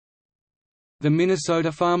The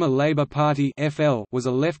Minnesota Farmer Labor Party (FL) was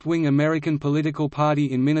a left-wing American political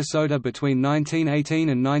party in Minnesota between 1918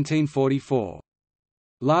 and 1944.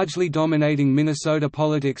 Largely dominating Minnesota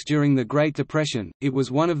politics during the Great Depression, it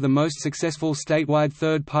was one of the most successful statewide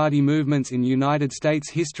third-party movements in United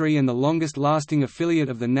States history and the longest-lasting affiliate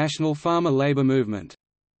of the national farmer labor movement.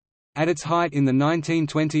 At its height in the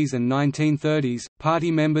 1920s and 1930s, party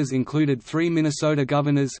members included 3 Minnesota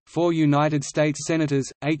governors, 4 United States senators,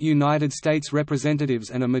 8 United States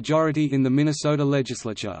representatives and a majority in the Minnesota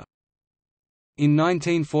legislature. In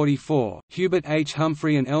 1944, Hubert H.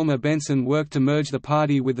 Humphrey and Elmer Benson worked to merge the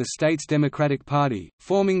party with the state's Democratic Party,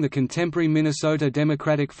 forming the contemporary Minnesota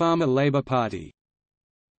Democratic Farmer Labor Party.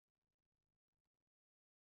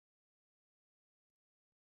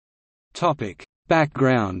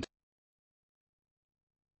 Background.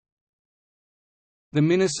 The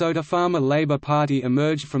Minnesota Farmer Labor Party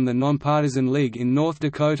emerged from the Nonpartisan League in North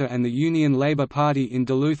Dakota and the Union Labor Party in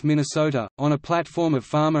Duluth, Minnesota, on a platform of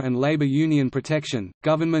farmer and labor union protection,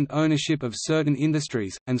 government ownership of certain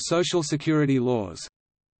industries, and Social Security laws.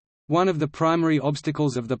 One of the primary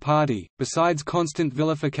obstacles of the party, besides constant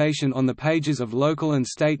vilification on the pages of local and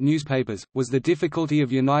state newspapers, was the difficulty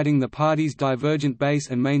of uniting the party's divergent base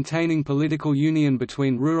and maintaining political union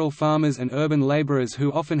between rural farmers and urban laborers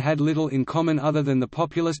who often had little in common other than the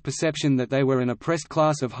populist perception that they were an oppressed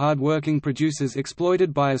class of hard-working producers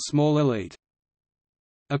exploited by a small elite.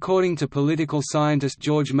 According to political scientist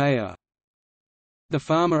George Mayer, the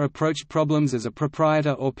farmer approached problems as a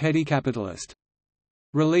proprietor or petty capitalist.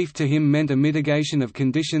 Relief to him meant a mitigation of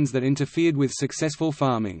conditions that interfered with successful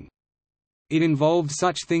farming. It involved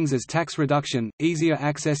such things as tax reduction, easier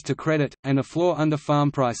access to credit, and a floor under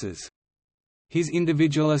farm prices. His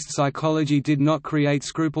individualist psychology did not create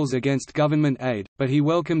scruples against government aid, but he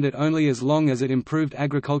welcomed it only as long as it improved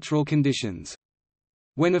agricultural conditions.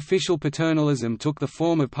 When official paternalism took the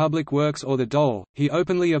form of public works or the dole, he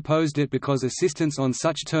openly opposed it because assistance on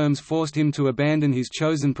such terms forced him to abandon his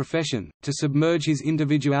chosen profession, to submerge his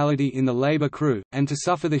individuality in the labor crew, and to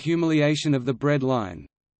suffer the humiliation of the bread line.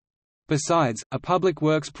 Besides, a public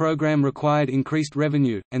works program required increased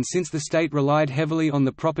revenue, and since the state relied heavily on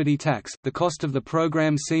the property tax, the cost of the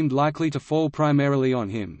program seemed likely to fall primarily on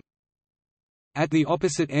him. At the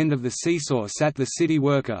opposite end of the seesaw sat the city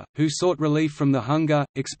worker, who sought relief from the hunger,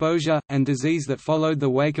 exposure, and disease that followed the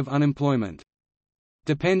wake of unemployment.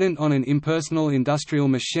 Dependent on an impersonal industrial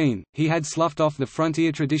machine, he had sloughed off the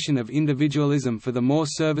frontier tradition of individualism for the more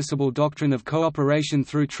serviceable doctrine of cooperation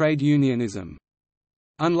through trade unionism.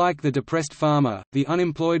 Unlike the depressed farmer, the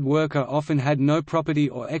unemployed worker often had no property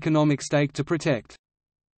or economic stake to protect.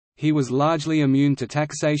 He was largely immune to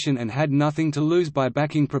taxation and had nothing to lose by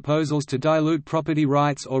backing proposals to dilute property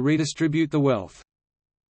rights or redistribute the wealth.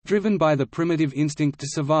 Driven by the primitive instinct to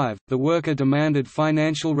survive, the worker demanded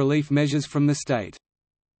financial relief measures from the state.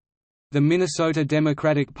 The Minnesota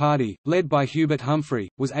Democratic Party, led by Hubert Humphrey,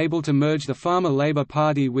 was able to merge the Farmer Labor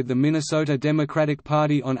Party with the Minnesota Democratic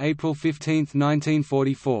Party on April 15,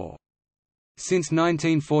 1944. Since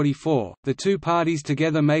 1944, the two parties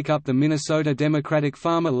together make up the Minnesota Democratic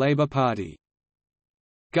Farmer Labor Party.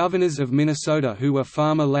 Governors of Minnesota who were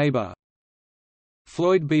farmer labor: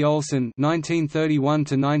 Floyd B. Olson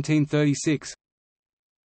 (1931–1936),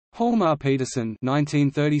 Hjalmar Peterson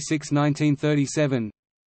 (1936–1937),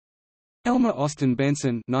 Elmer Austin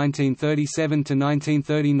Benson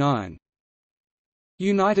 (1937–1939).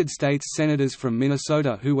 United States senators from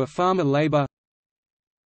Minnesota who were farmer labor: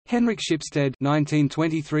 Henrik Shipstead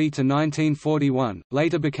 (1923–1941),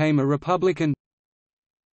 later became a Republican.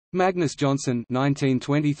 Magnus Johnson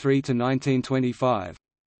 (1923–1925).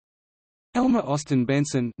 Elmer Austin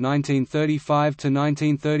Benson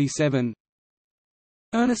 (1935–1937).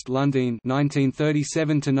 Ernest Lundeen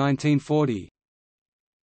 (1937–1940).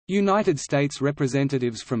 United States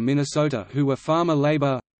representatives from Minnesota who were farmer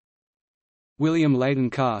labor: William Leighton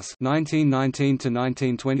Cass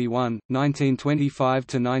 (1919–1921,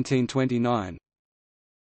 1925–1929),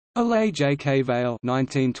 Ole J. K. Vail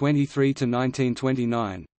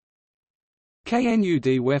 (1923–1929),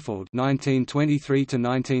 Knud Wefeld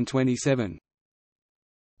 (1923–1927),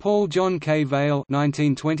 Paul John K. Vail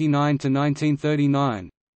 (1929–1939),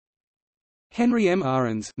 Henry M.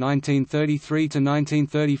 Ahrens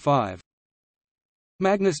 (1933–1935),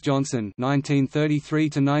 Magnus Johnson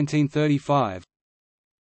 (1933–1935),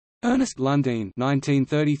 Ernest Lundeen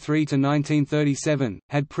 (1933–1937)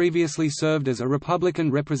 had previously served as a Republican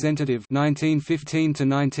representative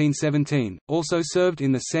 (1915–1917), also served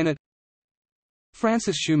in the Senate.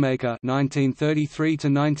 Francis Shoemaker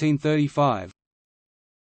 (1933–1935),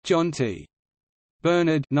 John T.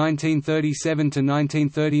 Bernard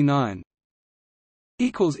 (1937–1939),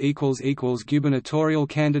 Gubernatorial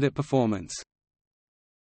candidate performance